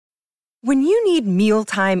When you need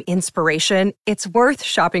mealtime inspiration, it's worth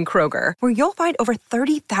shopping Kroger, where you'll find over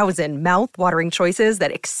 30,000 mouth-watering choices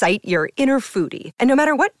that excite your inner foodie. And no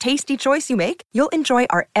matter what tasty choice you make, you'll enjoy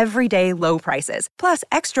our everyday low prices, plus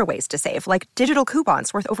extra ways to save, like digital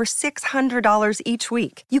coupons worth over $600 each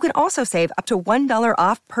week. You can also save up to $1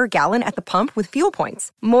 off per gallon at the pump with fuel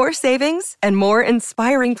points. More savings and more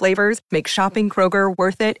inspiring flavors make shopping Kroger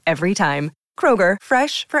worth it every time. Kroger,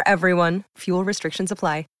 fresh for everyone. Fuel restrictions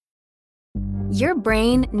apply. Your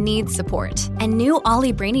brain needs support, and new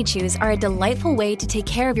Ollie Brainy Chews are a delightful way to take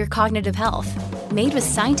care of your cognitive health. Made with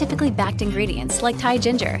scientifically backed ingredients like Thai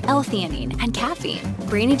ginger, L-theanine, and caffeine,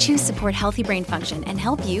 Brainy Chews support healthy brain function and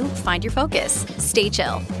help you find your focus, stay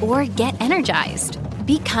chill, or get energized.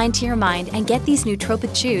 Be kind to your mind and get these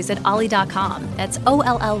nootropic chews at ollie.com. That's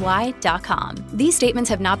OLLY.com. These statements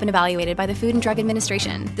have not been evaluated by the Food and Drug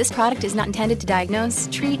Administration. This product is not intended to diagnose,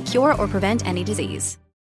 treat, cure, or prevent any disease.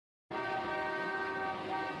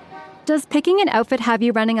 Does picking an outfit have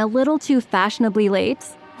you running a little too fashionably late?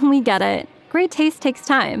 We get it. Great taste takes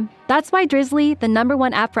time. That's why Drizzly, the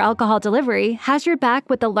 #1 app for alcohol delivery, has your back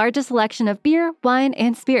with the largest selection of beer, wine,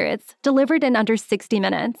 and spirits, delivered in under 60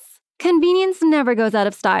 minutes. Convenience never goes out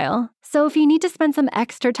of style. So if you need to spend some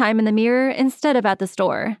extra time in the mirror instead of at the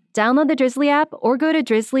store, download the Drizzly app or go to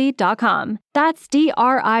drizzly.com. That's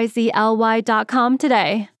DRIZLY.com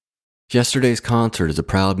today. Yesterday's Concert is a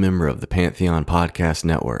proud member of the Pantheon Podcast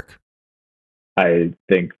Network. I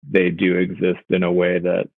think they do exist in a way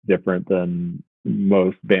that's different than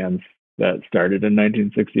most bands that started in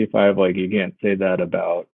 1965. Like, you can't say that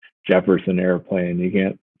about Jefferson Airplane. You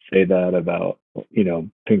can't say that about,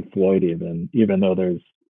 Pink Floyd even though there's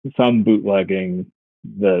some bootlegging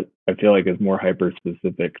that I feel like is more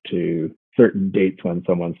hyper-specific to certain dates when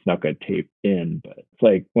someone snuck a tape in. But it's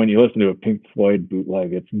like when you listen to a Pink Floyd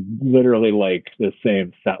bootleg, it's literally like the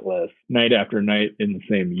same set list night after night in the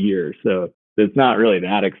same year. So it's not really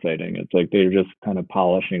that exciting. It's like they're just kind of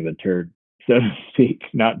polishing the turd, so to speak,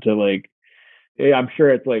 not to like, hey, I'm sure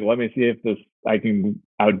it's like, let me see if I can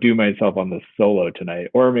outdo myself on this solo tonight.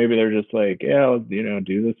 Or maybe they're just like, yeah, let's,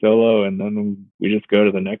 do the solo and then we just go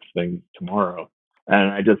to the next thing tomorrow.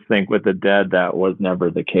 And I just think with the Dead, that was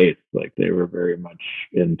never the case. Like, they were very much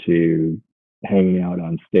into hanging out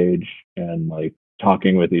on stage and like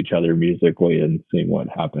talking with each other musically and seeing what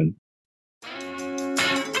happened.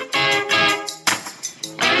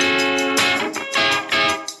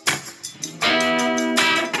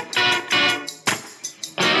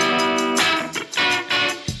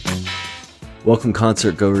 Welcome,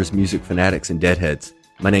 concert goers, music fanatics, and deadheads.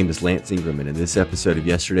 My name is Lance Ingram, and in this episode of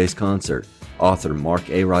Yesterday's Concert, author Mark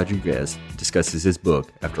A. Rodriguez discusses his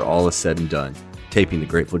book, After All Is Said and Done, Taping the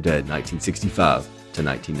Grateful Dead 1965 to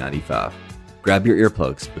 1995. Grab your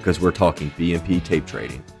earplugs because we're talking BMP tape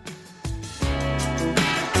trading.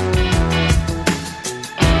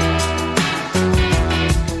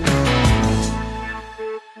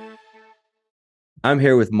 I'm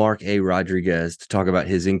here with Mark A. Rodriguez to talk about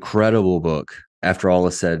his incredible book, After All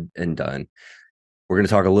Is Said and Done. We're going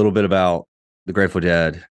to talk a little bit about the Grateful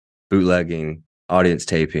Dead, bootlegging, audience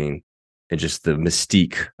taping, and just the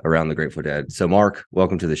mystique around the Grateful Dead. So, Mark,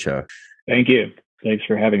 welcome to the show. Thank you. Thanks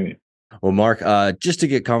for having me. Well, Mark, just to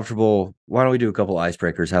get comfortable, why don't we do a couple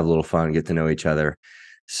icebreakers, have a little fun, and get to know each other?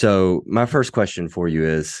 So, my first question for you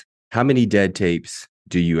is, how many Dead tapes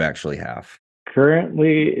do you actually have?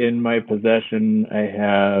 Currently in my possession, I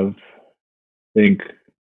have, I think,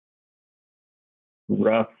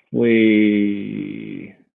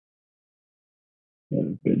 roughly.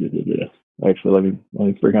 Actually, let me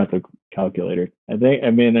bring out the calculator.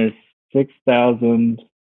 There's 6,000.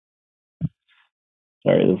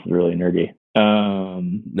 Sorry, this is really nerdy.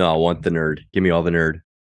 No, I want the nerd. Give me all the nerd.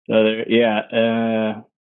 So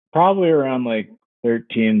probably around like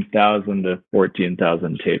 13,000 to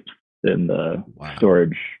 14,000 tapes in the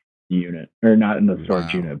storage unit, or not in the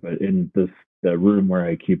storage unit, but in the room where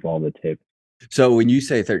I keep all the tapes. So when you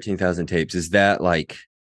say 13,000 tapes, is that like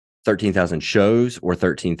 13,000 shows or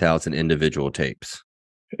 13,000 individual tapes?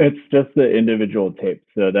 It's just the individual tapes.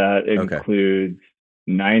 So that includes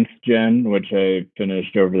 9th Gen, which I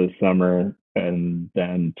finished over the summer, and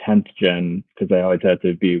then 10th Gen, because I always had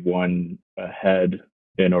to be one ahead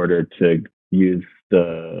in order to use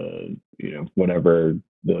the, whatever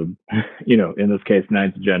the, in this case,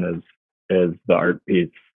 9th Gen is the art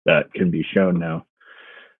piece that can be shown now.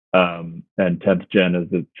 And 10th Gen is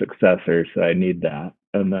the successor, so I need that.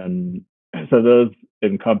 And then, so those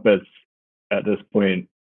encompass, at this point,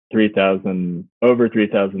 over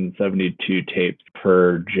 3,072 tapes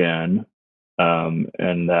per gen.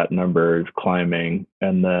 And that number is climbing.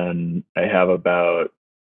 And then I have about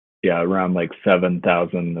around like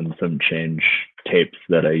 7,000 and some change tapes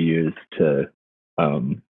that I use to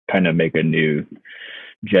kind of make a new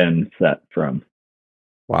gen set from.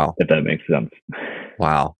 Wow. If that makes sense.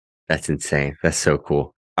 Wow. That's insane. That's so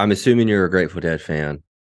cool. I'm assuming you're a Grateful Dead fan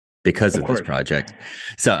because of this project.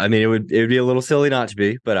 So, I mean, it would be a little silly not to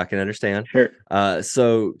be, but I can understand. Sure.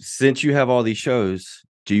 So since you have all these shows,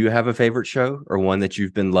 do you have a favorite show or one that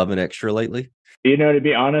you've been loving extra lately? You know, to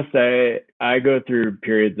be honest, I go through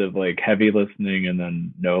periods of like heavy listening and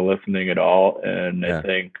then no listening at all. And I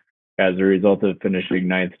think as a result of finishing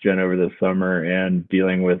 9th Gen over the summer and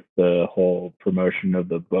dealing with the whole promotion of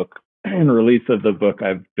the book and release of the book,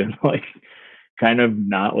 I've been like kind of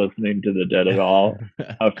not listening to the Dead at all.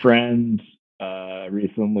 A friend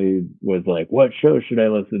recently was like, what show should I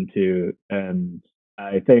listen to? And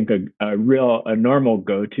I think a normal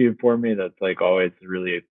go-to for me that's like always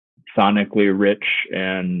really sonically rich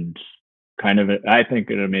and kind of, I think,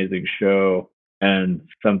 an amazing show, and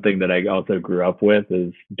something that I also grew up with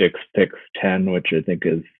is Dick's Picks 10, which I think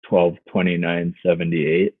is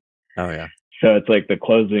 12/29/78. Oh yeah. So it's like the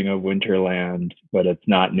closing of Winterland, but it's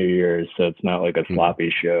not New Year's, so it's not like a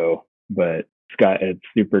sloppy show, but it's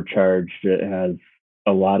supercharged. It has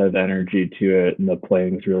a lot of energy to it, and the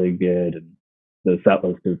playing's really good, and the set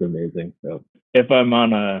list is amazing. So if I'm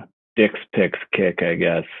on a Dick's Picks kick, I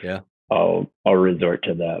guess, I'll resort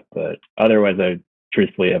to that. But otherwise, I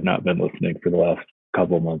truthfully have not been listening for the last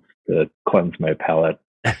couple months to cleanse my palate.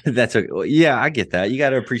 I get that. You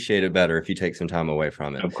got to appreciate it better if you take some time away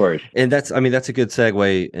from it. Of course. And that's a good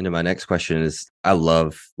segue into my next question is I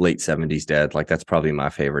love late 70s Dead. Like that's probably my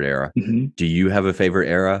favorite era. Mm-hmm. Do you have a favorite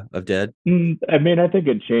era of Dead? I mean, I think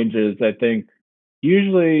it changes. I think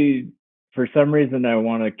usually for some reason I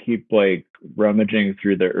want to keep like rummaging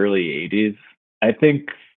through the early 80s. I think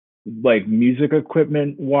like music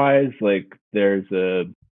equipment wise, like there's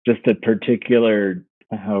just a particular,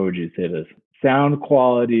 how would you say this? Sound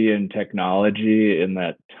quality and technology in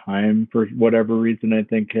that time, for whatever reason. I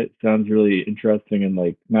think it sounds really interesting and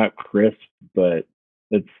like not crisp, but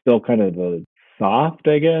it's still kind of a soft,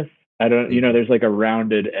 I guess. I don't, there's like a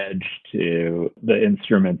rounded edge to the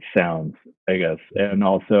instrument sounds, I guess. And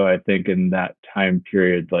also I think in that time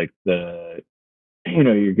period, like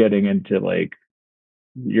you're getting into like,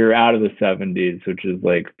 you're out of the 70s, which is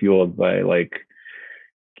like fueled by like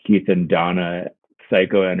Keith and Donna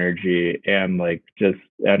psycho energy and like just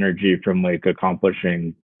energy from like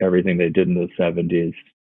accomplishing everything they did in the 70s,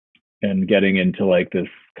 and getting into like this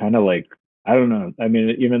kind of like, I don't know. I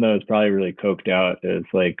mean, even though it's probably really coked out, it's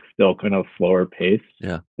like still kind of slower paced.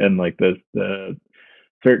 Yeah. And like the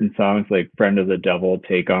certain songs like Friend of the Devil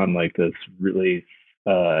take on like this really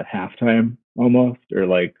halftime almost, or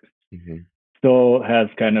like still has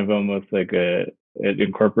kind of almost like it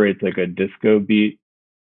incorporates like a disco beat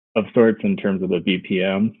of sorts in terms of the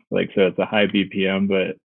BPM. Like, so it's a high BPM,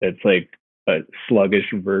 but it's like a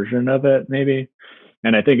sluggish version of it maybe.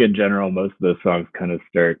 And I think in general, most of the songs kind of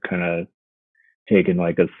start kind of taking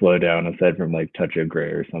like a slow down, aside from like Touch of Grey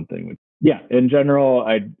or something. Yeah, in general,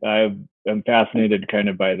 I am fascinated kind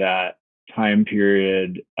of by that time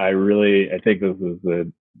period. I think this is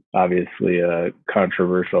obviously a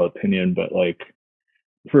controversial opinion, but like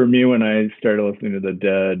for me, when I started listening to the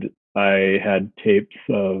Dead, I had tapes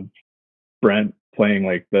of Brent playing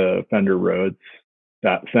like the Fender Rhodes,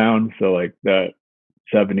 that sound. So like that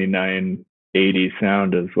 79, 80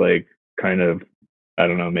 sound is like kind of, I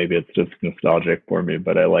don't know, maybe it's just nostalgic for me,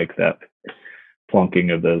 but I like that plunking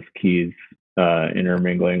of those keys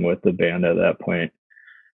intermingling with the band at that point.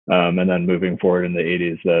 And then moving forward in the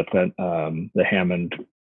 80s, the Hammond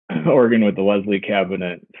organ with the Leslie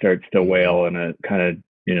cabinet starts to wail, and it kind of,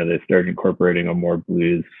 they start incorporating a more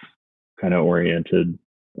blues kind of oriented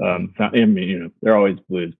sound. I mean, they're always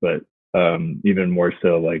blues, but even more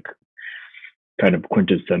so like kind of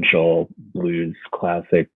quintessential blues,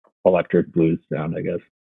 classic electric blues sound, I guess.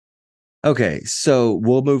 Okay, so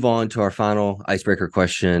we'll move on to our final icebreaker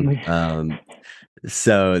question.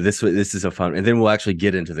 So this is a fun, and then we'll actually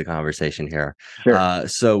get into the conversation here. Sure.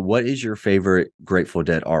 So what is your favorite Grateful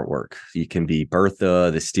Dead artwork? You can be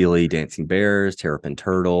Bertha, the Steely Dancing Bears, Terrapin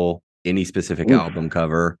Turtle, any specific album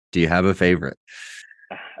cover. Do you have a favorite?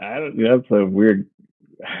 That's a weird.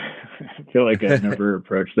 I feel like I've never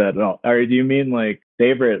approached that at all. Or do you mean like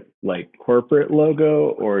favorite like corporate logo,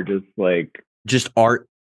 or just art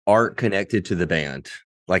connected to the band?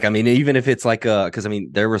 Like, I mean, even if it's like because I mean,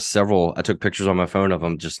 there were several. I took pictures on my phone of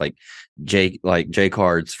them, just like J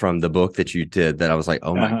cards from the book that you did. That I was like,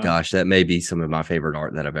 oh my gosh, that may be some of my favorite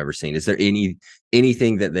art that I've ever seen. Is there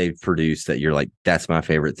anything that they've produced that you're like, that's my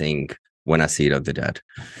favorite thing when I see it of the Dead?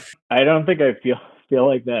 I don't think I feel feel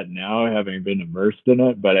like that now, having been immersed in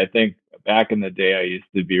it. But I think back in the day, I used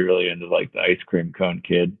to be really into like the Ice Cream Cone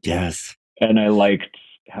Kid. Yes. And I liked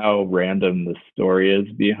how random the story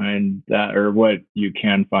is behind that, or what you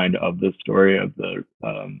can find of the story of the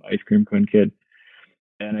Ice Cream Cone Kid.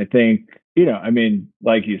 And I think, I mean,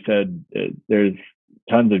 like you said, there's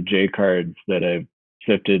tons of J cards that I've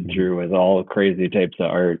sifted through with all crazy types of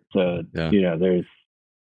art. So, there's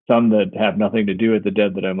some that have nothing to do with the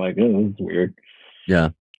dead that I'm like, oh, this is weird. Yeah.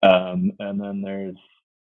 And then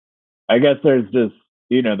I guess there's just,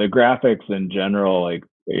 the graphics in general, like,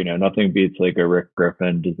 nothing beats like a Rick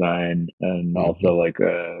Griffin design, and also like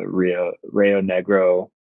a Rio Negro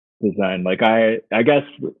design. Like I guess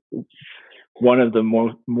one of the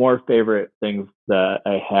more favorite things that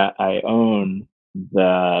I own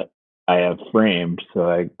that I have framed, so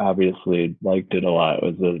I obviously liked it a lot,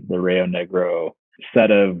 was the Rio Negro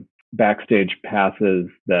set of backstage passes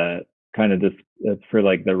that kind of it's for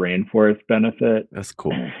like the rainforest benefit. That's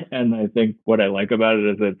cool. And I think what I like about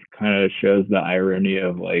it is it kind of shows the irony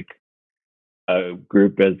of like a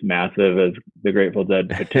group as massive as the Grateful Dead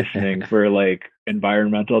petitioning for like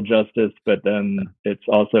environmental justice, but then it's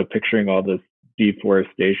also picturing all this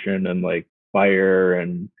deforestation and like fire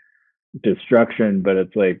and destruction. But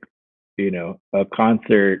it's like, a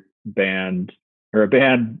concert band or a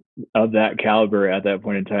band of that caliber at that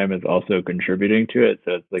point in time is also contributing to it.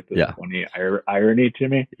 So it's like this funny irony to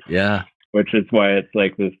me. Yeah. Which is why it's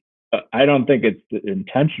like this. I don't think it's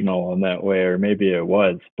intentional in that way, or maybe it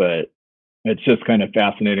was, but it's just kind of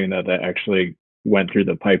fascinating that actually went through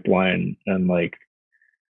the pipeline. And like,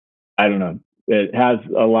 I don't know, it has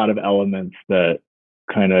a lot of elements that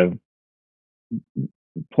kind of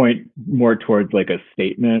point more towards like a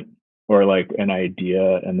statement or like an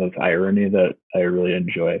idea, and this irony that I really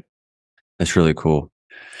enjoy. That's really cool.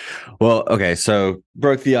 Well, okay, so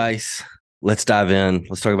Broke the Ice. Let's dive in.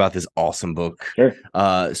 Let's talk about this awesome book. Sure.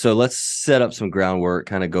 So let's set up some groundwork,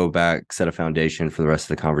 kind of go back, set a foundation for the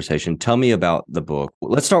rest of the conversation. Tell me about the book.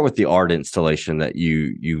 Let's start with the art installation that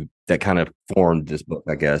that kind of formed this book,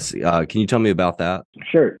 I guess. Can you tell me about that?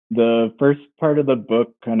 Sure. The first part of the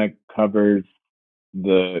book kind of covers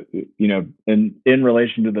in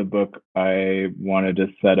relation to the book, I wanted to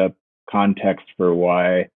set up context for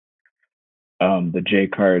why the J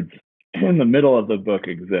cards in the middle of the book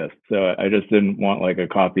exist. So I just didn't want like a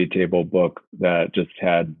coffee table book that just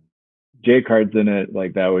had J cards in it.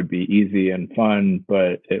 Like that would be easy and fun,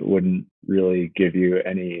 but it wouldn't really give you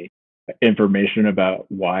any information about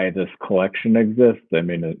why this collection exists. I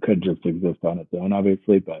mean, it could just exist on its own,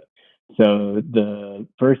 obviously, but so the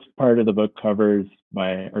first part of the book covers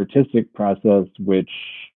my artistic process, which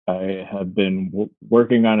I have been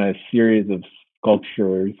working on a series of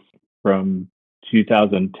sculptures from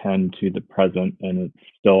 2010 to the present, and it's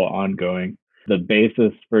still ongoing. The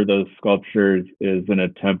basis for those sculptures is an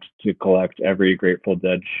attempt to collect every Grateful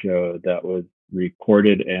Dead show that was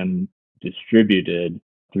recorded and distributed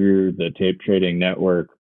through the tape trading network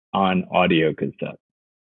on audio cassette.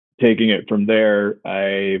 Taking it from there,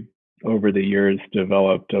 I, over the years,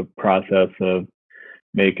 developed a process of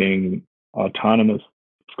making autonomous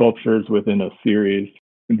sculptures within a series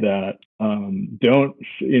that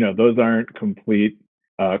those aren't complete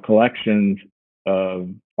collections of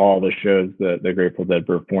all the shows that the Grateful Dead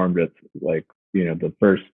performed. It's like, the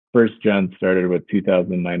first gen started with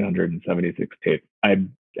 2,976 tapes.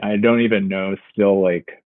 I don't even know still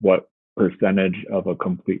like what percentage of a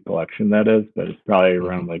complete collection that is, but it's probably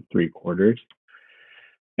around like 3/4.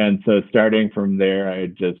 And so starting from there, I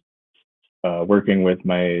just working with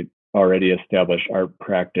my already established art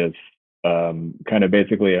practice, kind of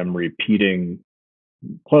basically I'm repeating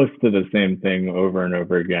close to the same thing over and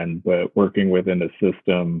over again, but working within a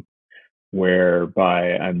system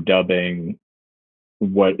whereby I'm dubbing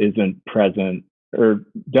what isn't present, or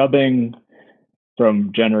dubbing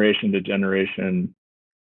from generation to generation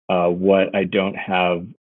what I don't have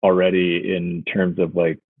already in terms of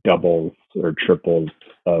like doubles or triples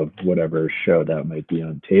of whatever show that might be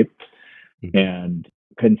on tape. Mm-hmm. And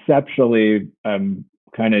conceptually, I'm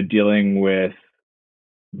kind of dealing with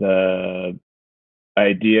the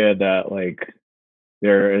idea that like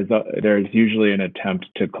there's usually an attempt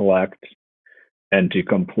to collect and to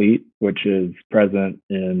complete, which is present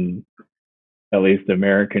in at least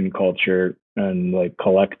American culture and like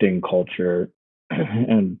collecting culture,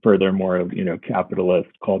 and furthermore, capitalist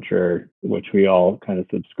culture, which we all kind of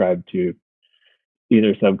subscribe to,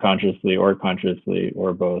 either subconsciously or consciously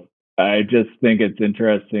or both. I just think it's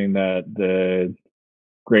interesting that the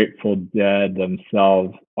Grateful Dead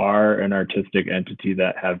themselves are an artistic entity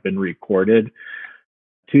that have been recorded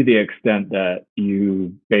to the extent that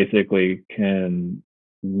you basically can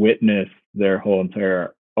witness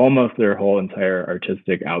almost their whole entire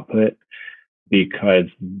artistic output, because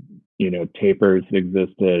tapers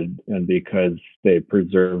existed and because they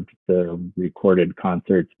preserved the recorded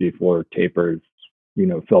concerts before tapers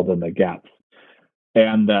filled in the gaps,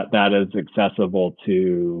 and that is accessible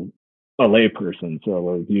to a layperson.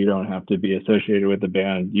 So you don't have to be associated with the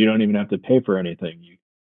band. You don't even have to pay for anything. You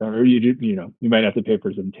might have to pay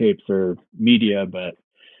for some tapes or media, but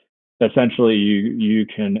essentially you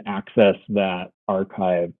can access that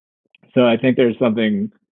archive. So I think there's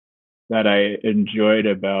something that I enjoyed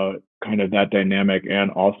about kind of that dynamic, and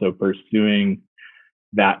also pursuing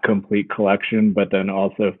that complete collection, but then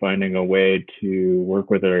also finding a way to work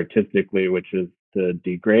with it artistically, which is to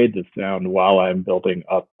degrade the sound while I'm building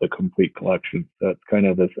up the complete collection. So it's kind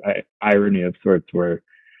of this irony of sorts where,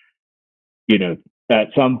 at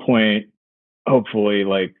some point, hopefully,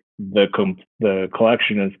 like the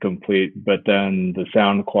collection is complete, but then the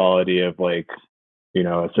sound quality of a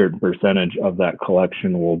certain percentage of that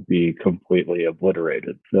collection will be completely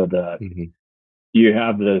obliterated, so that you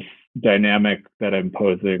have this dynamic that I'm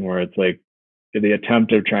posing where it's like the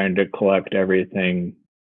attempt of trying to collect everything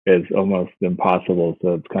is almost impossible.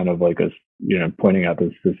 So it's kind of like pointing out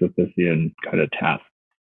the Sisyphean kind of task.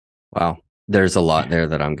 Wow. There's a lot there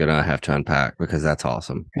that I'm going to have to unpack, because that's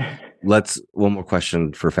awesome. One more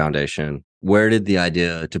question for Foundation. Where did the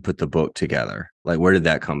idea to put the book together? Like, where did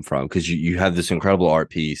that come from? Because you have this incredible art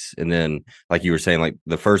piece. And then, like you were saying, like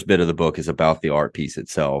the first bit of the book is about the art piece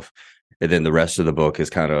itself. And then the rest of the book is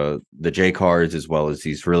kind of the J cards, as well as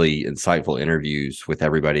these really insightful interviews with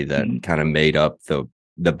everybody that kind of made up the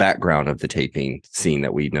background of the taping scene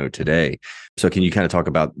that we know today. So can you kind of talk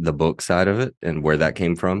about the book side of it and where that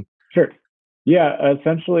came from? Sure. Yeah.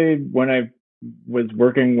 Essentially, when I was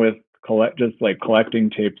working with collecting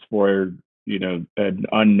tapes for, an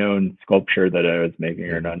unknown sculpture that I was making,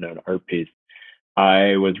 or an unknown art piece,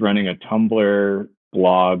 I was running a Tumblr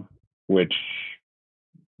blog, which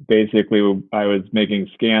basically I was making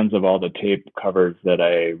scans of all the tape covers that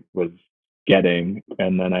I was getting,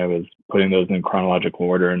 and then I was putting those in chronological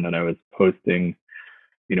order, and then I was posting,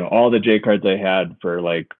 all the J cards I had for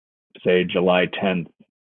say July 10th,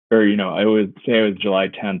 or I would say it was July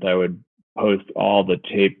 10th, I would post all the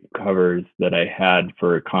tape covers that I had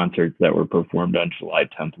for concerts that were performed on July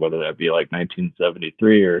 10th, whether that be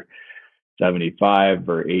 1973 or 75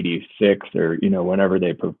 or 86 or, whenever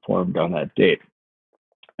they performed on that date.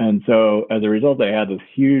 And so as a result, I had this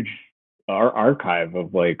huge archive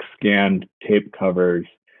of scanned tape covers.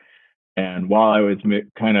 And while I was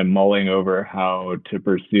kind of mulling over how to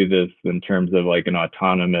pursue this in terms of an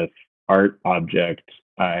autonomous art object,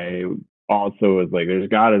 I also was there's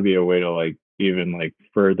got to be a way to even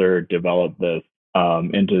further develop this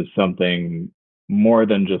into something more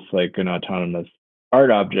than just an autonomous art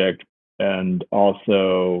object. And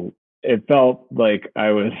also, it felt like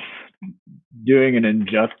I was doing an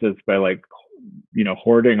injustice by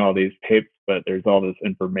hoarding all these tapes, but there's all this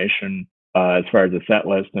information as far as the set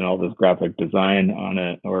list and all this graphic design on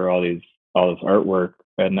it, or all this artwork,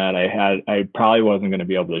 and that I probably wasn't going to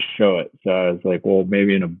be able to show it. So I was like, well,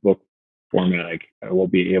 maybe in a book format, I will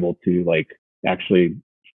be able to actually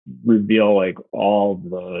reveal all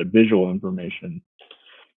the visual information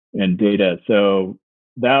and data. So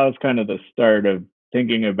that was kind of the start of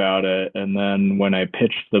thinking about it. And then when I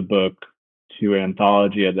pitched the book to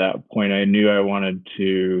Anthology at that point, I knew I wanted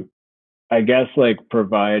to, I guess,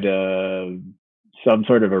 provide some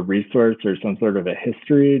sort of a resource or some sort of a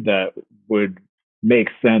history that would make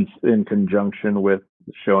sense in conjunction with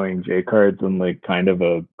showing J cards in kind of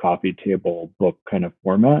a coffee table book kind of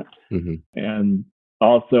format. And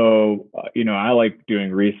also, I like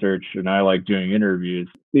doing research and I like doing interviews,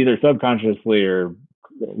 either subconsciously or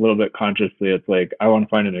a little bit consciously. It's I want to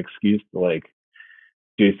find an excuse to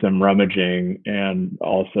do some rummaging and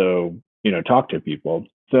also, talk to people.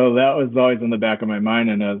 So that was always in the back of my mind.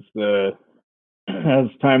 And as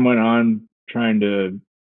time went on, trying to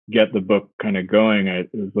get the book kind of going, it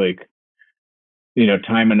was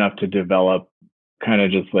time enough to develop kind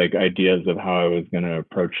of just ideas of how I was going to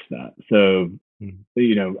approach that. So,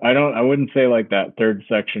 I wouldn't say that third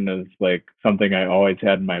section is something I always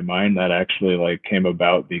had in my mind. That actually came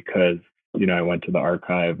about because, I went to the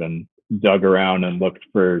archive and dug around and looked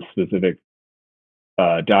for specific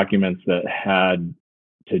documents that had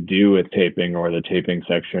to do with taping or the taping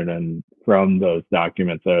section. And from those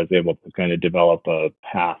documents, I was able to kind of develop a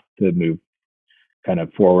path to move kind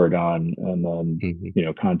of forward on. And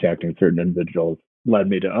then, contacting certain individuals led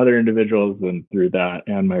me to other individuals. And through that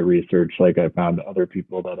and my research, I found other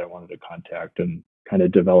people that I wanted to contact and kind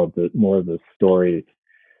of develop more of the story,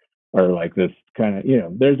 or like this kind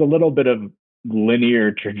of, there's a little bit of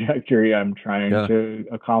linear trajectory I'm trying to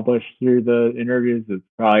accomplish through the interviews. It's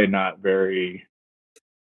probably not very,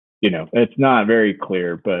 it's not very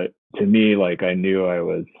clear, but to me, like, I knew I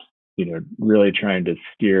was, really trying to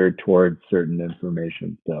steer towards certain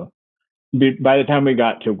information. So by the time we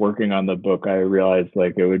got to working on the book, I realized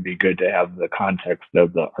like it would be good to have the context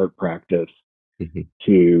of the art practice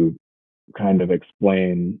to kind of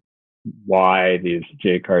explain why these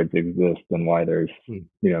J cards exist and why there's,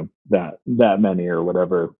 that many, or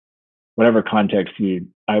whatever context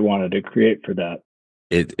I wanted to create for that.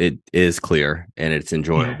 It is clear and it's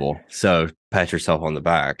enjoyable. So pat yourself on the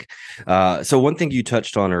back. So one thing you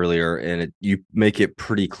touched on earlier, and you make it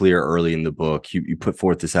pretty clear early in the book, you put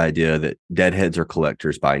forth this idea that deadheads are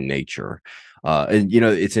collectors by nature. And,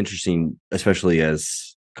 it's interesting, especially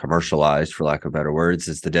as commercialized, for lack of better words,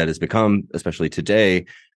 as the Dead has become, especially today.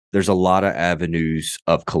 There's a lot of avenues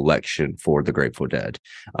of collection for the Grateful Dead,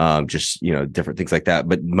 just, different things like that.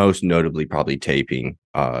 But most notably, probably taping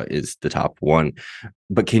is the top one.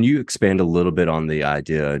 But can you expand a little bit on the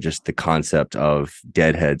idea, just the concept of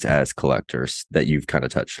deadheads as collectors that you've kind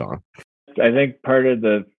of touched on? I think part of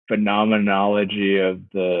the phenomenology of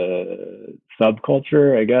the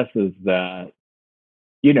subculture, I guess, is that,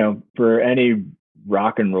 for any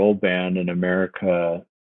rock and roll band in America,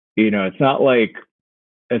 it's not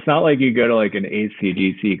like you go to like an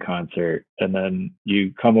AC/DC concert and then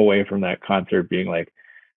you come away from that concert being like,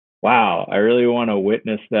 wow, I really want to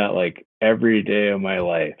witness that like every day of my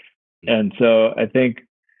life. And so I think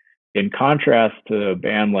in contrast to a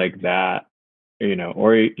band like that,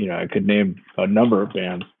 I could name a number of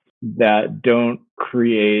bands that don't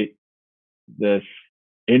create this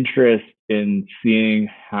interest in seeing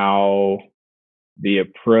how the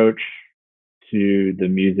approach to the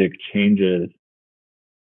music changes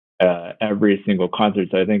every single concert.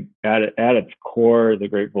 So I think at its core, the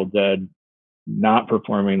Grateful Dead not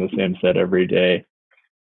performing the same set every day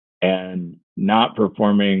and not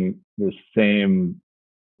performing the same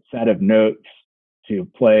set of notes to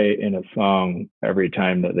play in a song every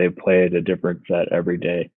time that they played a different set every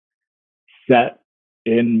day, set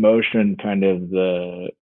in motion kind of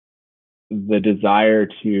the desire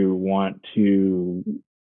to want to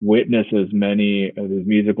witness as many of his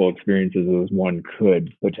musical experiences as one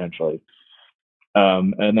could potentially.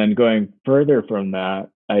 And then going further from that,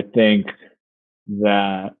 I think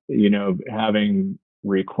that, having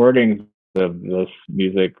recordings of this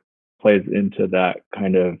music plays into that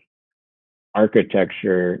kind of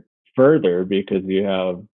architecture further, because you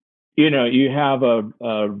have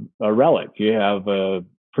a relic, you have a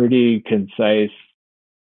pretty concise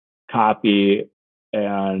copy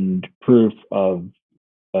and proof of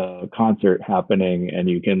a concert happening, and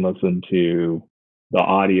you can listen to the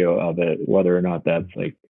audio of it, whether or not that's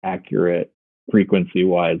like accurate frequency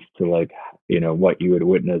wise to like, what you would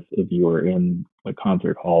witness if you were in a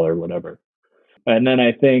concert hall or whatever. And then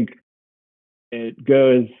I think it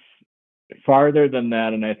goes farther than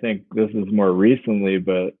that. And I think this is more recently,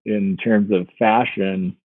 but in terms of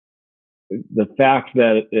fashion, the fact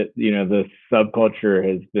that this subculture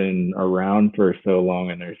has been around for so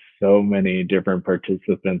long, and there's so many different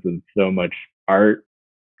participants and so much art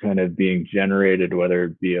kind of being generated, whether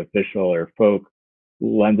it be official or folk,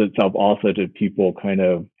 lends itself also to people kind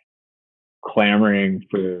of clamoring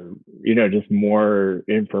for, just more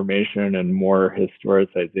information and more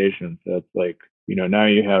historicization. So it's like, now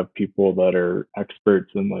you have people that are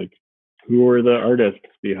experts in like, who are the artists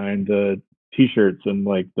behind the t-shirts in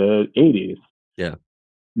like the 80s. Yeah.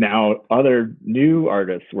 Now other new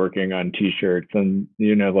artists working on t-shirts, and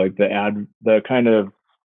like the kind of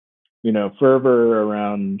fervor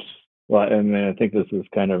around, well, I mean, I think this is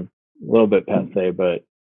kind of a little bit passe, but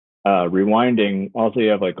rewinding, also you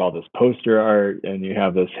have like all this poster art, and you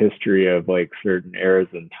have this history of like certain eras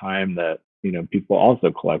in time that people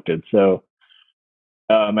also collected. So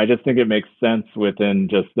I just think it makes sense within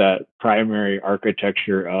just that primary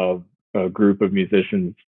architecture of a group of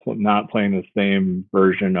musicians not playing the same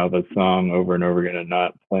version of a song over and over again, and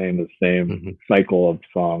not playing the same cycle of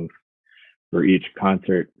songs for each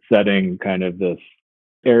concert, setting kind of this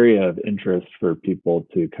area of interest for people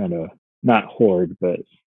to kind of not hoard, but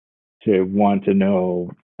to want to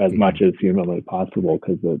know as much as humanly possible,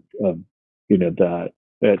 because that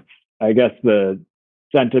it's, I guess the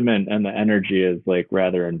sentiment and the energy is like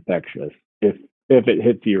rather infectious if it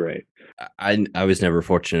hits you right. I was never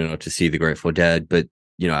fortunate enough to see the Grateful Dead, but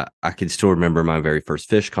I can still remember my very first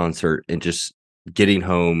Phish concert, and just getting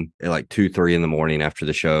home at like 2-3 in the morning after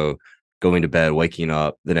the show, going to bed, waking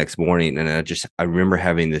up the next morning, and I remember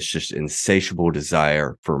having this just insatiable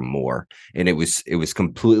desire for more, and it was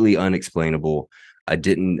completely unexplainable. I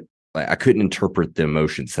couldn't interpret the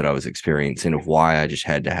emotions that I was experiencing of why I just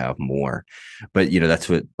had to have more. But that's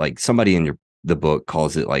what, like, somebody in the book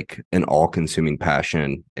calls it like an all-consuming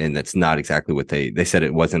passion, and that's not exactly what they said.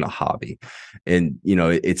 It wasn't a hobby. And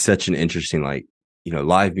it's such an interesting, like,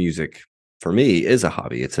 live music for me is a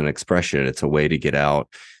hobby. It's an expression. It's a way to get out.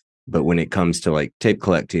 But when it comes to like tape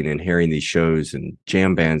collecting and hearing these shows and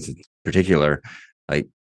jam bands in particular, like,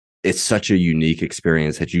 it's such a unique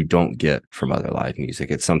experience that you don't get from other live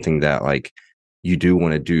music. It's something that, like, you do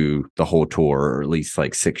want to do the whole tour, or at least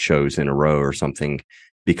like 6 shows in a row or something,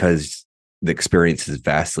 because the experience is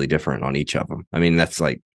vastly different on each of them. I mean, that's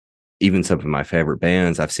like, even some of my favorite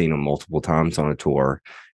bands, I've seen them multiple times on a tour,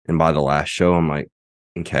 and by the last show, I'm like,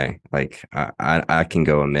 okay, like I can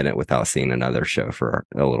go a minute without seeing another show for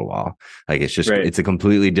a little while. Like, it's just, Right. it's a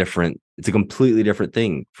completely different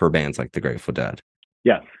thing for bands like the Grateful Dead.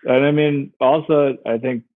 Yes. And I mean, also, I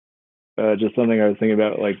think just something I was thinking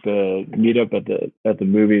about, like the meetup at the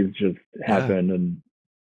movies just happened, and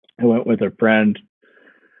I went with a friend,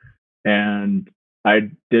 and I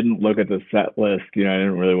didn't look at the set list. I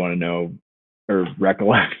didn't really want to know or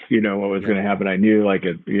recollect, what was going to happen. I knew, like,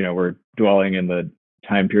 we're dwelling in the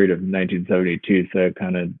time period of 1972, so I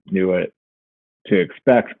kind of knew what to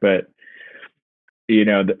expect. But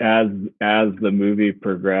as the movie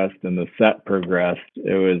progressed and the set progressed,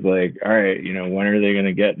 it was like, all right, when are they going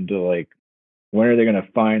to get into, like, when are they going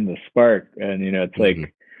to find the spark? And it's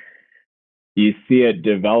like, you see it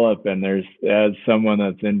develop, and there's, as someone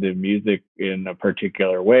that's into music in a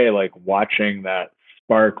particular way, like, watching that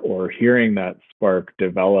spark or hearing that spark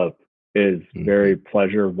develop is very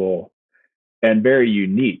pleasurable and very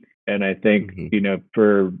unique. And I think,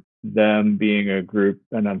 for them being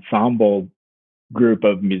an ensemble group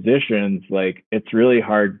of musicians, like, it's really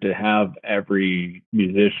hard to have every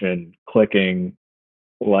musician clicking,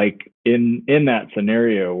 like, in that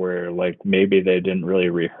scenario where, like, maybe they didn't really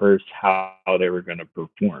rehearse how they were going to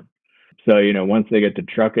perform. So, once they get to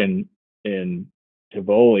trucking in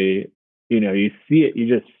Tivoli, you see it, you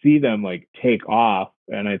just see them, like, take off.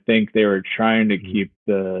 And I think they were trying to keep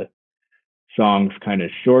the songs kind of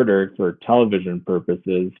shorter for television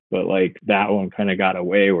purposes, but, like, that one kind of got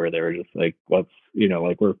away, where they were just like, let's,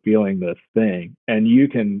 like, we're feeling this thing. And you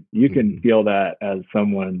can feel that as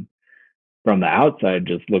someone from the outside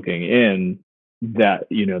just looking in, that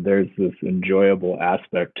there's this enjoyable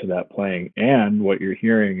aspect to that playing, and what you're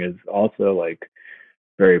hearing is also, like,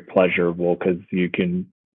 very pleasurable, because you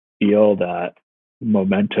can feel that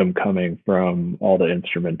momentum coming from all the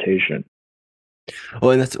instrumentation.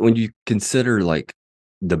 Well, and that's when you consider, like,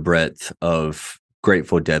 the breadth of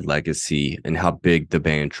Grateful Dead legacy and how big the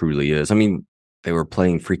band truly is. I mean, they were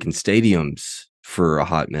playing freaking stadiums for a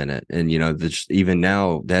hot minute, and even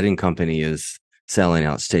now, Dead and Company is selling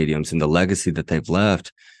out stadiums, and the legacy that they've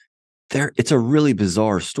left there, it's a really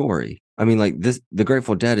bizarre story. I mean, like, the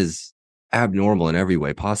Grateful Dead is abnormal in every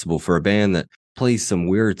way possible for a band that plays some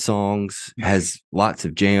weird songs, has lots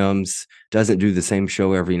of jams, doesn't do the same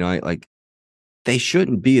show every night. Like, they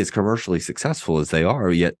shouldn't be as commercially successful as they are,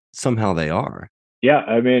 yet somehow they are. Yeah,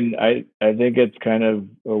 I mean, I think it's kind of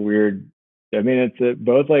a weird, I mean, it's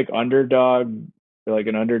both like underdog, like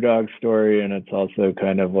an underdog story, and it's also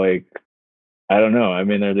kind of like, I don't know. I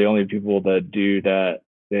mean, they're the only people that do that,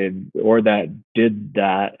 that did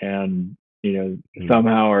that, and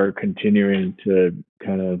somehow are continuing to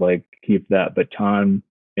kind of, like, keep that baton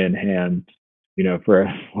in hand, for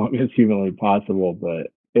as long as humanly possible. But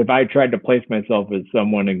if I tried to place myself as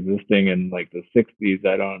someone existing in, like, the 60s,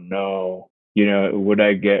 I don't know, would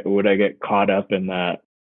I get caught up in that,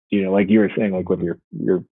 like you were saying, like, with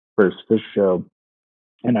your first Phish show.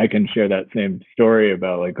 And I can share that same story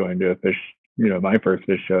about, like, going to a Phish, my first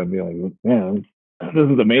Phish show, and be like, man, this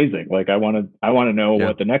is amazing. Like, I want to know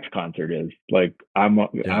what the next concert is. Like, I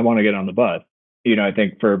want to get on the bus. I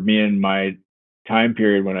think for me and my time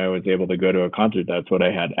period when I was able to go to a concert, that's what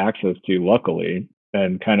I had access to, luckily,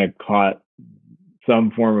 and kind of caught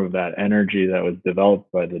some form of that energy that was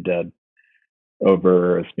developed by the Dead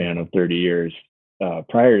over a span of 30 years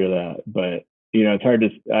prior to that. But it's hard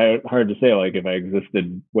to say, like, if I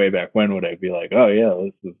existed way back when, would I be like, oh yeah,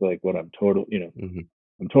 this is like what I'm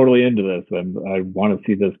I'm totally into this, and I want to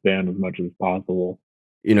see this band as much as possible.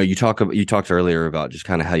 You talked earlier about just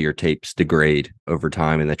kind of how your tapes degrade over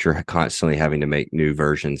time, and that you're constantly having to make new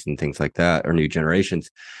versions and things like that, or new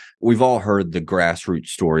generations. We've all heard the grassroots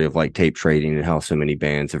story of, like, tape trading and how so many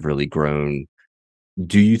bands have really grown.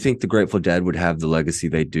 Do you think the Grateful Dead would have the legacy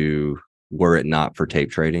they do were it not for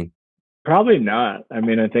tape trading? Probably not. I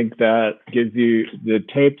mean, I think that the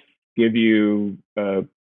tapes give you a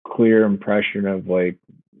clear impression of like,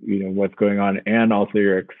 what's going on, and also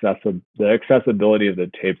the accessibility of the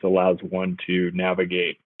tapes allows one to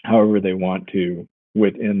navigate however they want to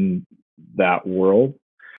within that world.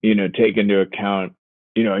 Take into account,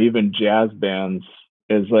 even jazz bands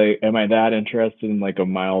is like, am I that interested in like a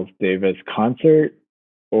Miles Davis concert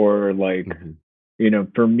or like,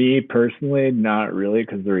 for me personally, not really,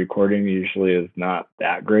 because the recording usually is not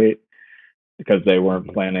that great because they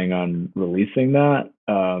weren't planning on releasing that,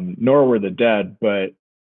 nor were the Dead. But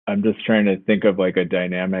I'm just trying to think of like a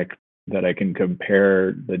dynamic that I can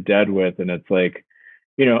compare the Dead with. And it's like,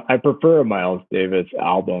 I prefer a Miles Davis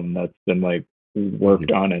album that's been like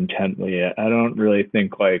worked on intently. I don't really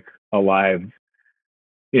think like a live,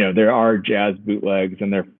 there are jazz bootlegs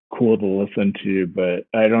and they're cool to listen to, but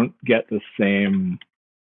I don't get the same.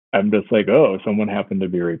 I'm just like, oh, someone happened to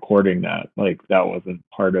be recording that. Like that wasn't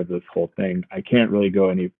part of this whole thing. I can't really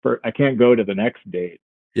go I can't go to the next date.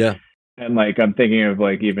 Yeah. And like, I'm thinking of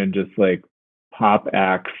like, even just like pop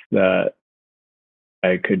acts that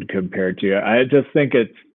I could compare to. I just think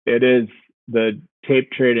the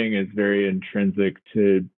tape trading is very intrinsic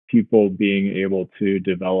to people being able to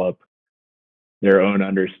develop their own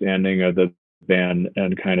understanding of the band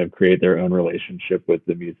and kind of create their own relationship with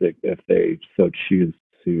the music if they so choose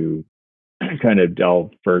to kind of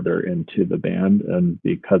delve further into the band. And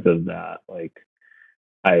because of that, like,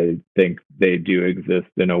 I think they do exist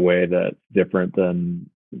in a way that's different than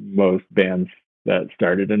most bands that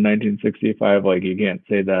started in 1965. Like, you can't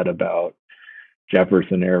say that about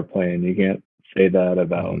Jefferson Airplane. You can't say that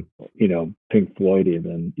about, Pink Floyd,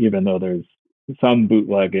 even though there's some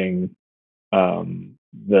bootlegging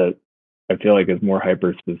that I feel like is more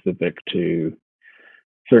hyper specific to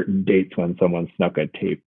certain dates when someone snuck a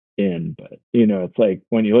tape in. But it's like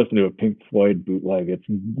when you listen to a Pink Floyd bootleg, it's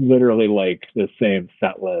literally like the same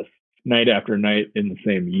set list night after night in the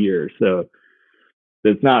same year. So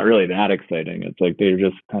it's not really that exciting. It's like they're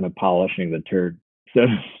just kind of polishing the turd, so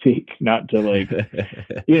to speak, not to like,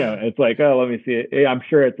 it's like, oh, let me see it. I'm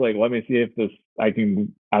sure it's like, let me see if I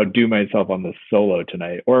can outdo myself on the solo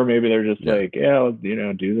tonight. Or maybe they're just like, yeah, let's,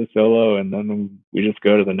 do the solo and then we just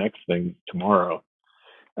go to the next thing tomorrow.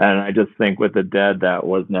 And I just think with the Dead, that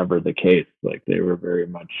was never the case. Like, they were very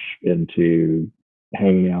much into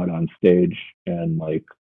hanging out on stage and like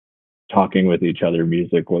talking with each other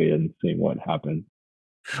musically and seeing what happened.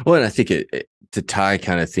 Well, and I think to tie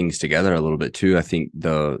kind of things together a little bit too, I think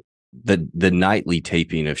the nightly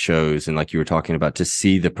taping of shows, and like you were talking about, to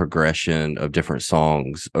see the progression of different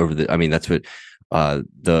songs that's what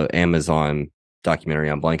the Amazon documentary,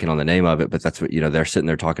 I'm blanking on the name of it, but that's what, they're sitting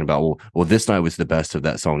there talking about, well, this night was the best of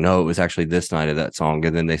that song. No, it was actually this night of that song.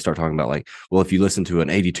 And then they start talking about like, well, if you listen to an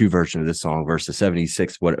 82 version of this song versus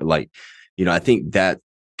 76, I think that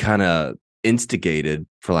kind of instigated,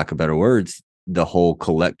 for lack of better words, the whole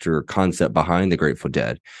collector concept behind the Grateful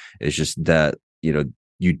Dead. Is just that,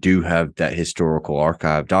 you do have that historical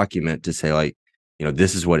archive document to say like,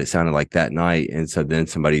 this is what it sounded like that night. And so then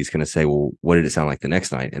somebody's going to say, well, what did it sound like the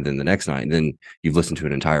next night? And then the next night, and then you've listened to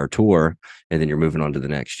an entire tour, and then you're moving on to the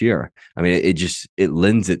next year. I mean, it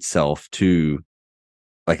lends itself to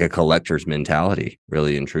like a collector's mentality,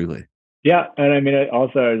 really and truly. Yeah. And I mean, I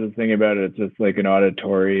was just thinking about it. It's just like an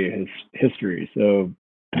auditory history. So,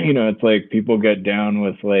 it's like people get down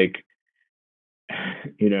with like,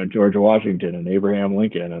 George Washington and Abraham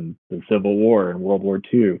Lincoln and the Civil War and World War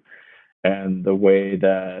II. And the way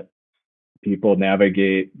that people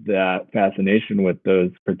navigate that fascination with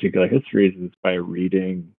those particular histories is by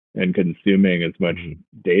reading and consuming as much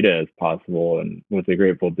data as possible. And with the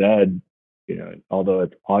Grateful Dead, although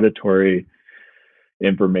it's auditory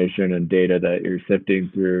information and data that you're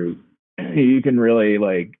sifting through, you can really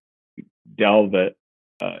like delve it.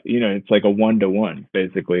 It's like a 1-to-1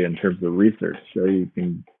 basically in terms of research. So you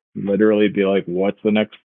can literally be like, what's the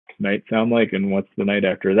next night sound like, and what's the night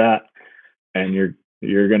after that? And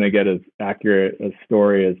you're going to get as accurate a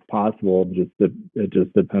story as possible. It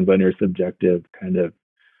just depends on your subjective kind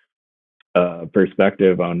of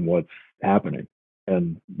perspective on what's happening.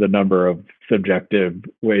 And the number of subjective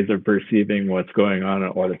ways of perceiving what's going on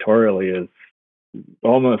auditorially is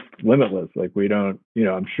almost limitless. Like, we don't,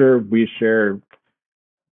 I'm sure we share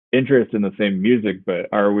interest in the same music, but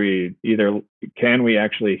can we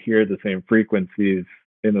actually hear the same frequencies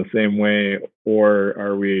in the same way, or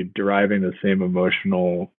are we deriving the same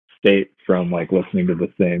emotional state from like listening to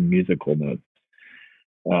the same musical notes?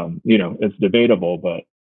 It's debatable, but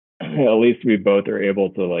at least we both are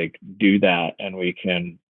able to like do that, and we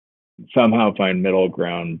can somehow find middle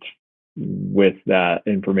ground with that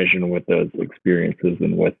information, with those experiences,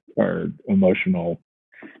 and with our emotional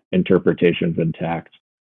interpretations intact.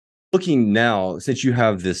 Looking now, since you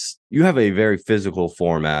have a very physical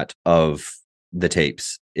format of the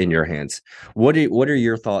tapes in your hands. What are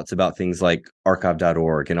your thoughts about things like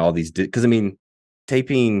archive.org and all these? Because I mean,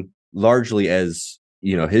 taping largely, as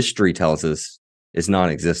you know, history tells us, is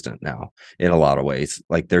non-existent now in a lot of ways.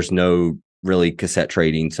 Like there's no really cassette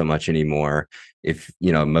trading so much anymore. If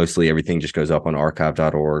you know, mostly everything just goes up on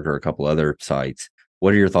archive.org or a couple other sites.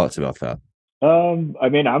 What are your thoughts about that? I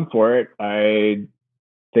mean, I'm for it. I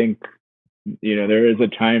think, you know, there is a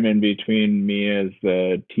time in between me as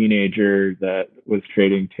a teenager that was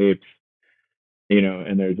trading tapes, you know,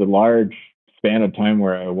 and there's a large span of time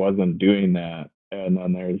where I wasn't doing that. And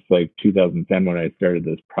then there's like 2010 when I started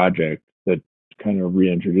this project that kind of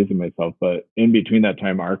reintroducing myself. But in between that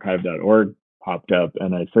time, archive.org popped up,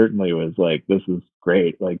 and I certainly was like, this is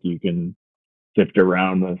great. Like you can sift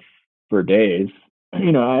around this for days.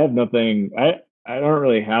 You know, I have nothing, I don't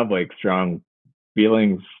really have like strong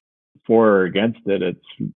feelings for or against it.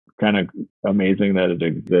 It's kind of amazing that it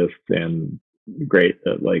exists, and great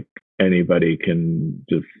that like anybody can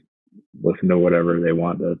just listen to whatever they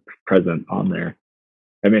want that's present on there.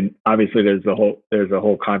 I mean, obviously there's a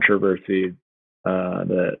whole controversy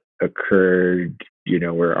that occurred, you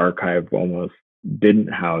know, where Archive almost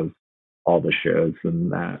didn't house all the shows,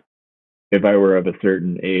 and that if I were of a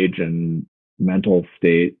certain age and mental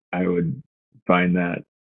state, I would find that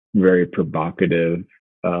very provocative.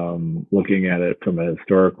 Looking at it from a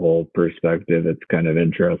historical perspective, it's kind of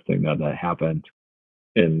interesting that that happened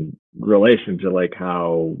in relation to like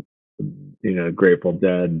how, you know, Grateful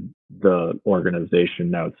Dead, the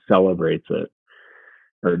organization, now celebrates it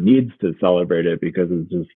or needs to celebrate it because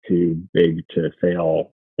it's just too big to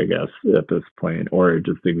fail, I guess, at this point, or it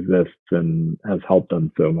just exists and has helped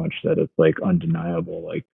them so much that it's like undeniable.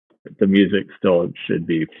 Like the music still should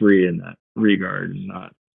be free in that regard, and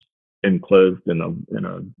not enclosed in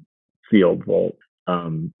a sealed vault,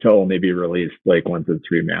 to only be released like once it's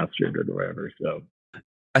remastered or whatever. So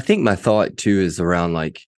I think my thought too is around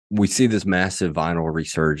like we see this massive vinyl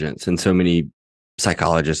resurgence, and so many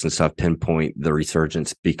psychologists and stuff pinpoint the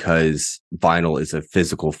resurgence because vinyl is a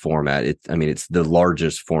physical format. It's the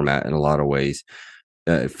largest format in a lot of ways,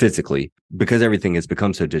 physically, because everything has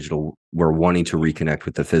become so digital. We're wanting to reconnect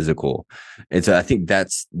with the physical, and so I think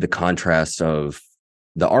that's the contrast of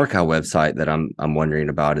the archive website that I'm wondering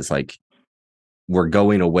about. Is like we're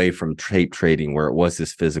going away from tape trading, where it was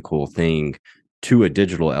this physical thing, to a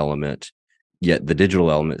digital element. Yet the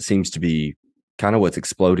digital element seems to be kind of what's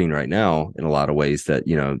exploding right now in a lot of ways. That,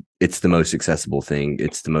 you know, it's the most accessible thing.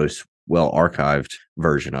 It's the most well archived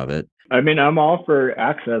version of it. I mean, I'm all for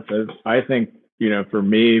access. I think, you know, for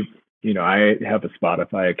me, you know, I have a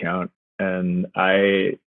Spotify account, and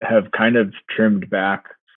I have kind of trimmed back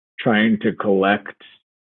trying to collect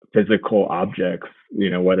physical objects,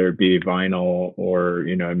 you know, whether it be vinyl or,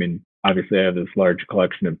 you know, I mean, obviously I have this large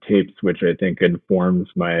collection of tapes, which I think informs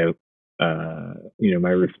my, you know, my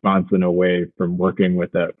response in a way from working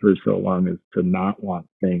with that for so long, is to not want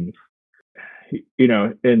things, you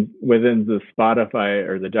know, within the Spotify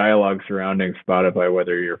or the dialogue surrounding Spotify,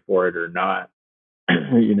 whether you're for it or not,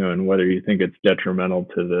 you know, and whether you think it's detrimental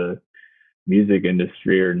to the music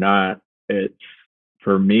industry or not. It's,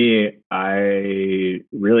 for me, I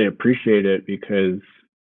really appreciate it because,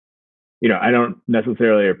 you know, I don't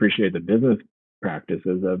necessarily appreciate the business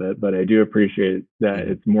practices of it, but I do appreciate that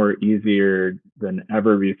it's more easier than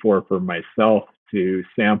ever before for myself to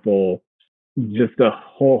sample just a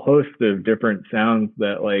whole host of different sounds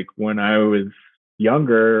that, like, when I was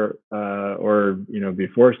younger, or, you know,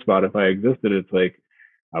 before Spotify existed, it's like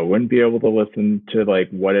I wouldn't be able to listen to like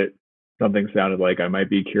what something sounded like. I might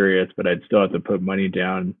be curious, but I'd still have to put money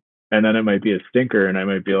down, and then it might be a stinker, and I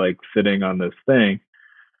might be like sitting on this thing.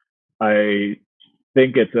 I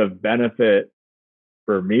think it's a benefit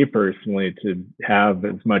for me personally to have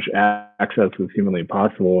as much access as humanly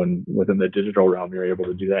possible, and within the digital realm, you're able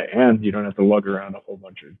to do that, and you don't have to lug around a whole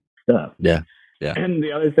bunch of stuff. Yeah. And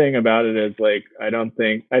the other thing about it is, like, I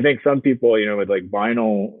think some people, you know, with like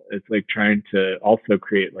vinyl, it's like trying to also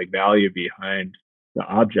create like value behind the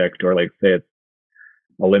object, or like say it's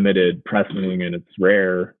a limited pressing and it's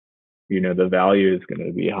rare, you know, the value is going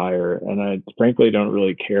to be higher. And I frankly don't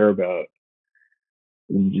really care about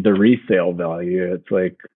the resale value. It's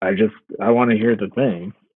like, I want to hear the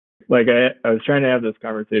thing. Like I was trying to have this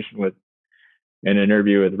conversation with an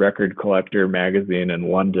interview with Record Collector magazine in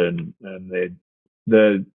London, and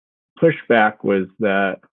the pushback was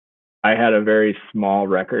that I had a very small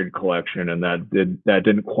record collection, and that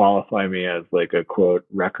didn't qualify me as like a quote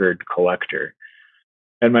record collector.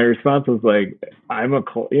 And my response was like, I'm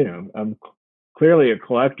clearly a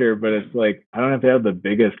collector, but it's like I don't have to have the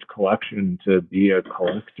biggest collection to be a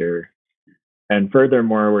collector. And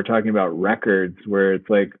furthermore, we're talking about records, where it's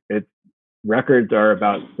like it's records are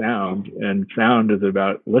about sound, and sound is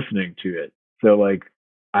about listening to it. So like,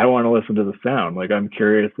 I want to listen to the sound. Like, I'm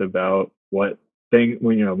curious about what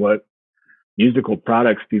musical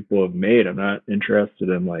products people have made. I'm not interested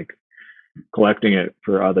in like collecting it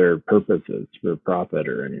for other purposes, for profit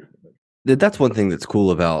or anything. That's one thing that's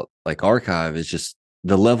cool about like archive is just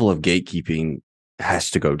the level of gatekeeping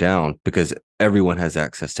has to go down because everyone has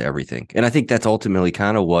access to everything. And I think that's ultimately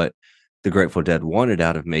kind of what the Grateful Dead wanted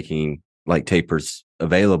out of making like tapers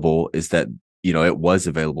available, is that, you know, it was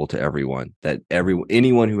available to everyone, that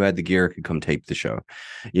anyone who had the gear could come tape the show,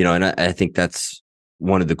 you know. And I think that's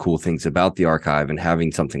one of the cool things about the archive and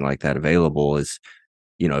having something like that available is,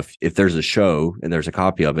 you know, if there's a show and there's a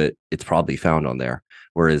copy of it, it's probably found on there.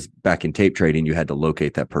 Whereas back in tape trading, you had to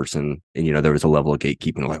locate that person, and, you know, there was a level of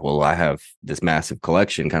gatekeeping, like, well, I have this massive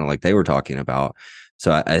collection, kind of like they were talking about.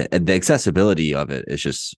 So the accessibility of it is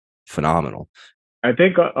just phenomenal. I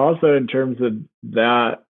think also in terms of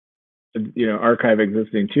that, you know, archive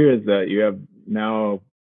existing too, is that you have now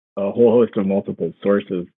a whole host of multiple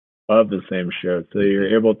sources of the same show. So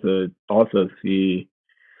you're able to also see,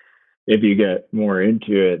 if you get more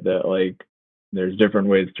into it, that like there's different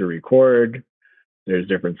ways to record, there's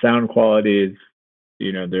different sound qualities,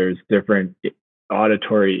 you know, there's different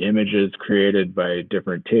auditory images created by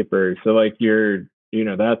different tapers. So like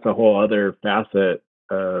that's a whole other facet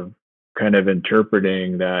of kind of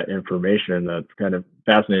interpreting that information that's kind of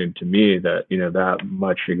fascinating to me, that, you know, that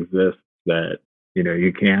much exists, that, you know,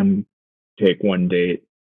 you can take one date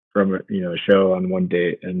from a show on one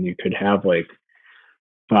date, and you could have like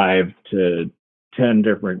 5 to 10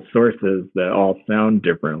 different sources that all sound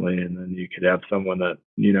differently, and then you could have someone that,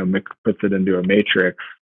 you know, puts it into a matrix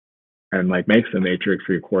and like makes a matrix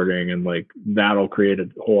recording, and like that'll create a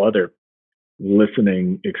whole other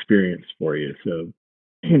listening experience for you. So,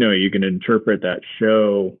 you know, you can interpret that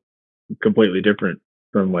show completely different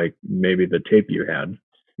from like maybe the tape you had,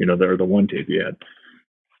 you know, or the one tape you had.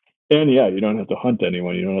 And yeah, you don't have to hunt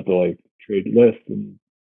anyone. You don't have to like trade lists, and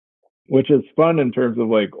which is fun in terms of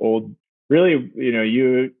like old, really, you know,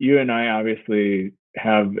 you and I obviously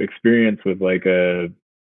have experience with like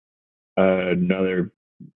another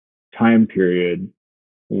time period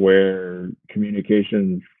where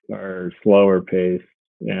communications are slower paced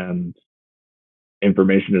and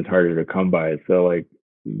information is harder to come by. So like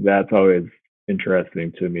that's always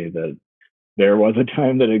interesting to me, that there was a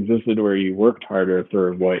time that existed where you worked harder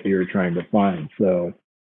for what you're trying to find. So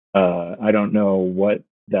I don't know what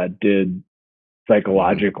that did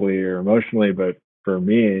psychologically or emotionally, but for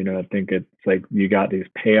me, you know, I think it's like you got these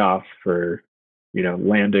payoffs for, you know,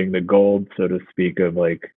 landing the gold, so to speak, of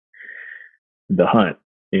like the hunt.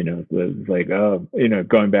 You know, it's like, you know,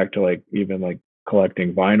 going back to like even like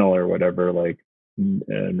collecting vinyl or whatever, like,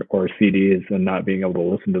 or CDs, and not being able to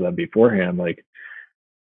listen to them beforehand, like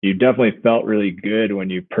you definitely felt really good when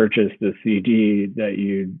you purchased the CD that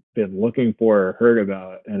you'd been looking for or heard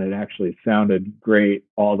about, and it actually sounded great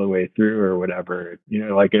all the way through or whatever. You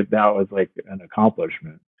know, like that was like an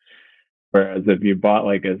accomplishment. Whereas if you bought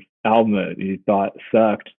like an album that you thought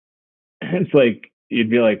sucked, it's like you'd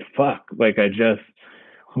be like, fuck, like I just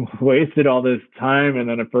wasted all this time, and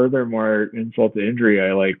then furthermore, insult to injury,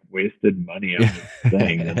 I like wasted money on this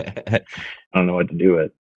thing. I don't know what to do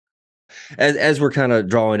with. As we're kind of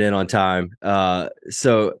drawing in on time,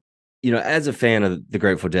 so, you know, as a fan of the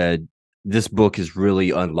Grateful Dead, this book has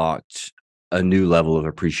really unlocked a new level of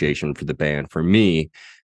appreciation for the band for me,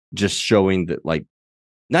 just showing that, like,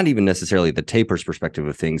 not even necessarily the tapers perspective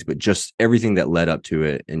of things, but just everything that led up to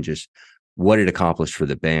it and just what it accomplished for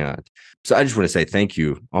the band. So I just want to say thank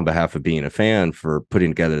you on behalf of being a fan for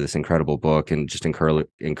putting together this incredible book, and just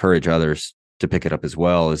encourage others to pick it up as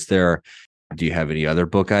well. Do you have any other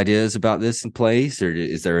book ideas about this in place, or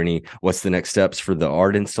is there what's the next steps for the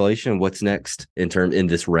art installation? What's next in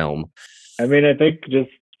this realm? I mean, I think just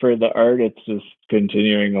for the art, it's just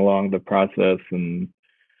continuing along the process, and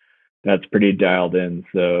that's pretty dialed in.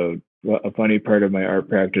 So a funny part of my art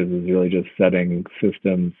practice is really just setting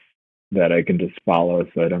systems that I can just follow,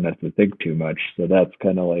 so I don't have to think too much. So that's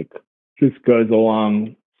kind of like just goes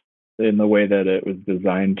along in the way that it was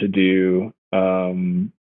designed to do.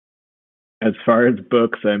 As far as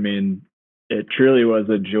books, I mean, it truly was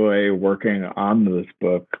a joy working on this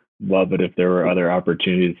book. Love it if there were other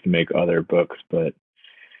opportunities to make other books, but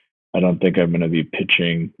I don't think I'm going to be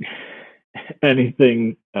pitching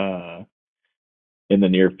anything in the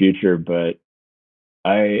near future, but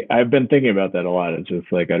I've been thinking about that a lot. It's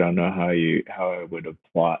just like I don't know how I would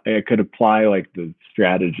apply. I could apply like the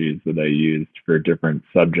strategies that I used for different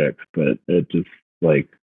subjects, but it just like,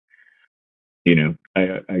 you know,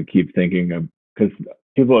 I keep thinking of, because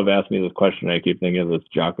people have asked me this question. I keep thinking of this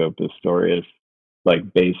Jaco Pastorius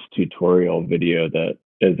like base tutorial video that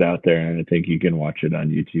is out there, and I think you can watch it on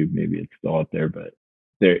YouTube. Maybe it's still out there, but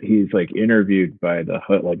he's like interviewed by the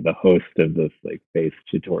host of this like base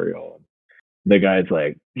tutorial. The guy's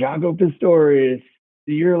like, Jaco Pastorius,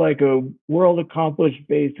 you're like a world accomplished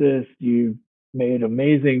bassist. You've made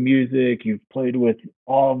amazing music. You've played with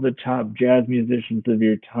all the top jazz musicians of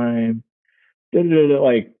your time.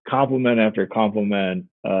 Like compliment after compliment,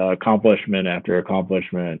 accomplishment after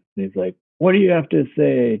accomplishment. And he's like, what do you have to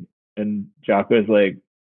say? And Jaco's like,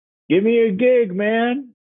 give me a gig,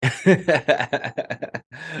 man.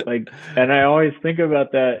 Like, and I always think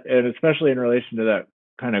about that, and especially in relation to that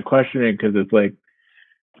kind of questioning, because it's like,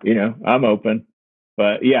 you know, I'm open,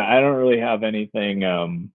 but yeah, I don't really have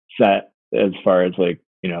anything set as far as like,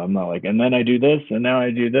 you know, I'm not like, and then I do this and now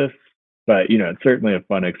I do this, but you know, it's certainly a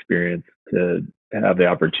fun experience to have the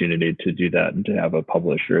opportunity to do that and to have a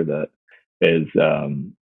publisher that is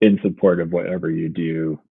in support of whatever you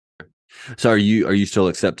do. So are you still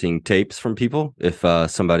accepting tapes from people? If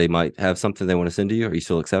somebody might have something they want to send to you, are you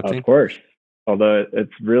still accepting? Of course. Although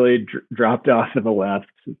it's really dropped off in the last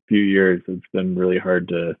few years. It's been really hard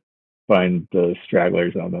to find the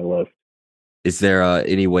stragglers on my list. Is there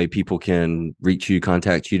any way people can reach you,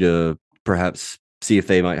 contact you to perhaps see if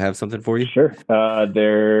they might have something for you? Sure.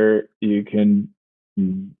 You can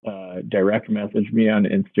direct message me on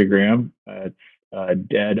Instagram. It's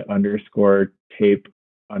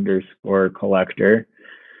dead_tape_collector.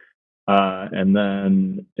 And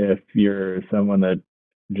then if you're someone that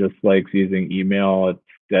just likes using email, it's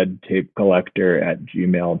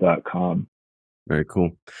deadtapecollector@gmail.com. Very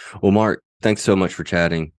cool. Well, Mark, thanks so much for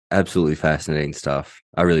chatting. Absolutely fascinating stuff.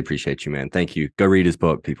 I really appreciate you, man. Thank you. Go read his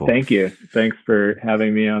book, people. Thank you. Thanks for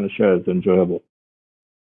having me on the show. It's enjoyable.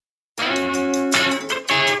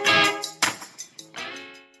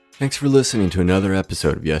 Thanks for listening to another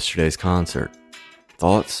episode of Yesterday's Concert.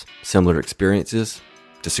 Thoughts? Similar experiences?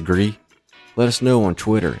 Disagree? Let us know on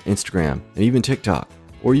Twitter, Instagram, and even TikTok.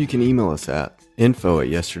 Or you can email us at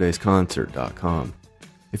info@yesterdaysconcert.com.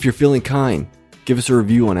 If you're feeling kind, give us a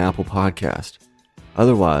review on Apple Podcast.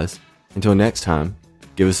 Otherwise, until next time,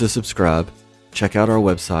 give us a subscribe, check out our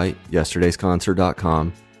website,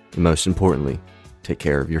 yesterdaysconcert.com, and most importantly, take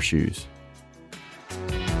care of your shoes.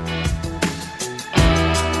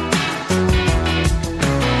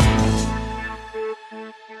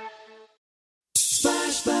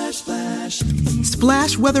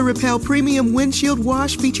 Splash Weather Repel Premium Windshield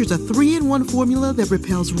Wash features a 3-in-1 formula that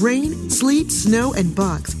repels rain, sleet, snow, and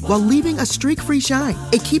bugs while leaving a streak-free shine.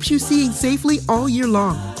 It keeps you seeing safely all year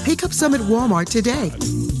long. Pick up some at Walmart today.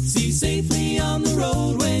 See safely on the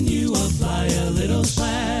road when you apply a little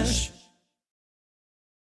splash.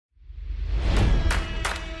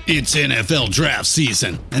 It's NFL draft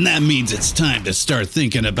season, and that means it's time to start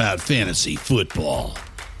thinking about fantasy football.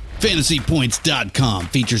 FantasyPoints.com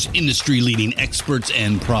features industry-leading experts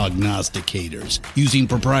and prognosticators using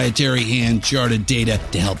proprietary hand-charted data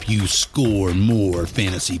to help you score more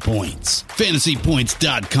fantasy points.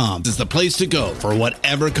 FantasyPoints.com is the place to go for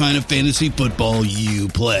whatever kind of fantasy football you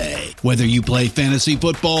play. Whether you play fantasy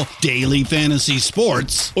football, daily fantasy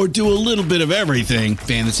sports, or do a little bit of everything,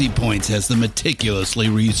 Fantasy Points has the meticulously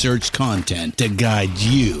researched content to guide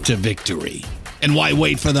you to victory. And why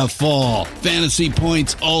wait for the fall? Fantasy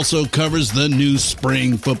Points also covers the new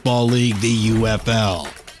spring football league, the UFL.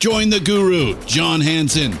 Join the guru, John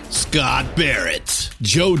Hansen, Scott Barrett,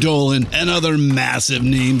 Joe Dolan, and other massive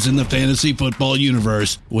names in the fantasy football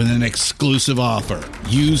universe with an exclusive offer.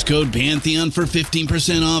 Use code Pantheon for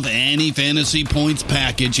 15% off any Fantasy Points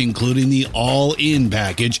package, including the all-in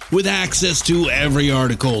package, with access to every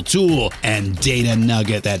article, tool, and data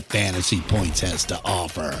nugget that Fantasy Points has to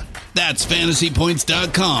offer. That's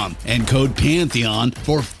FantasyPoints.com and code Pantheon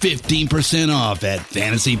for 15% off at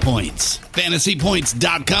Fantasy Points.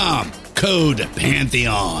 FantasyPoints.com, code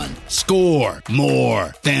Pantheon. Score more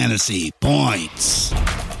fantasy points.